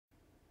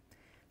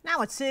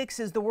Now at 6,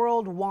 as the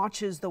world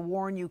watches the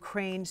war in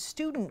Ukraine,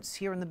 students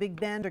here in the Big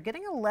Bend are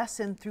getting a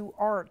lesson through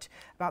art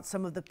about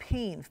some of the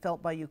pain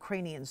felt by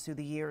Ukrainians through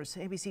the years.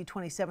 ABC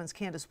 27's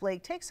Candace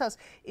Blake takes us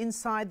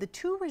inside the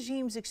two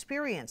regimes'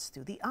 experience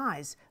through the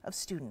eyes of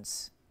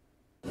students.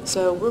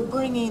 So we're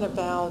bringing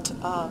about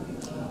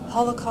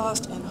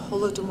Holocaust and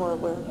Holodomor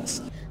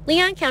awareness.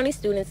 Leon County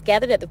students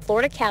gathered at the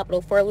Florida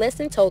Capitol for a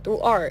lesson told through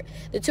art.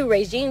 The two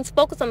regimes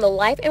focus on the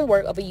life and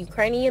work of a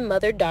Ukrainian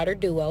mother-daughter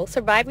duo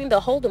surviving the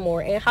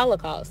Holodomor and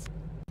Holocaust.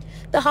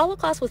 The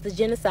Holocaust was the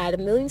genocide of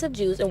millions of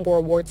Jews in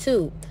World War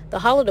II. The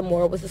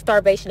Holodomor was the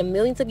starvation of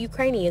millions of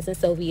Ukrainians in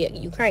Soviet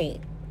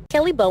Ukraine.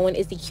 Kelly Bowen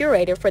is the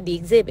curator for the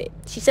exhibit.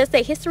 She says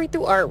that history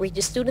through art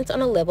reaches students on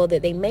a level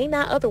that they may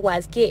not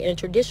otherwise get in a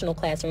traditional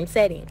classroom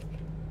setting.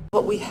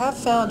 What we have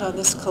found on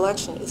this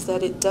collection is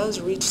that it does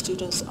reach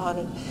students on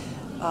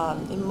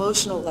an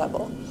emotional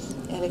level.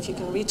 And if you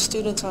can reach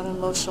students on an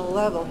emotional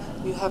level,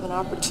 you have an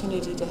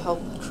opportunity to help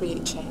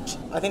create change.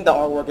 I think the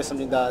artwork is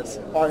something that,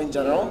 art in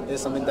general,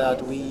 is something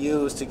that we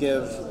use to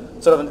give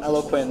sort of an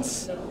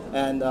eloquence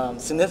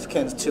and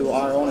significance to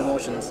our own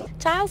emotions.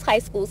 Childs High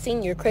School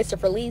senior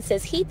Christopher Lee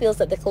says he feels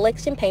that the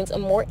collection paints a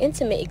more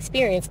intimate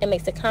experience and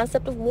makes the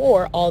concept of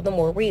war all the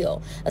more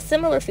real. A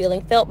similar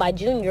feeling felt by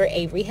junior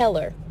Avery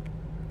Heller.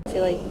 I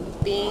feel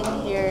like being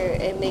here,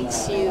 it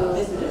makes you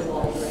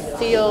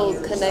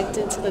feel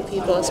connected to the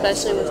people,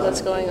 especially with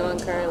what's going on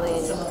currently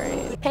in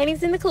Ukraine.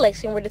 Paintings in the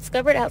collection were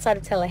discovered outside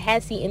of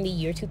Tallahassee in the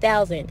year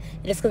 2000.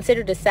 It is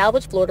considered a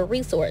salvaged Florida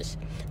resource.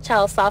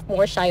 Child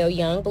sophomore Shio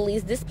Young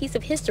believes this piece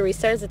of history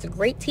serves as a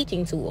great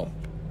teaching tool.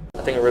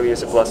 I think it really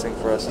is a blessing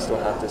for us to still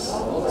have this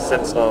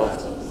sense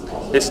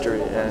of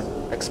history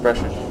and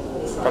expression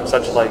from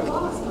such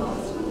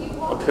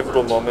a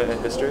pivotal moment in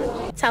history.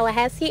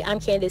 Tallahassee, I'm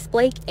Candace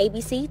Blake,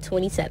 ABC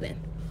 27.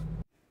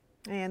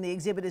 And the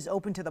exhibit is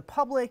open to the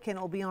public and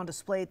will be on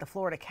display at the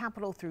Florida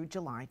Capitol through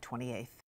July 28th.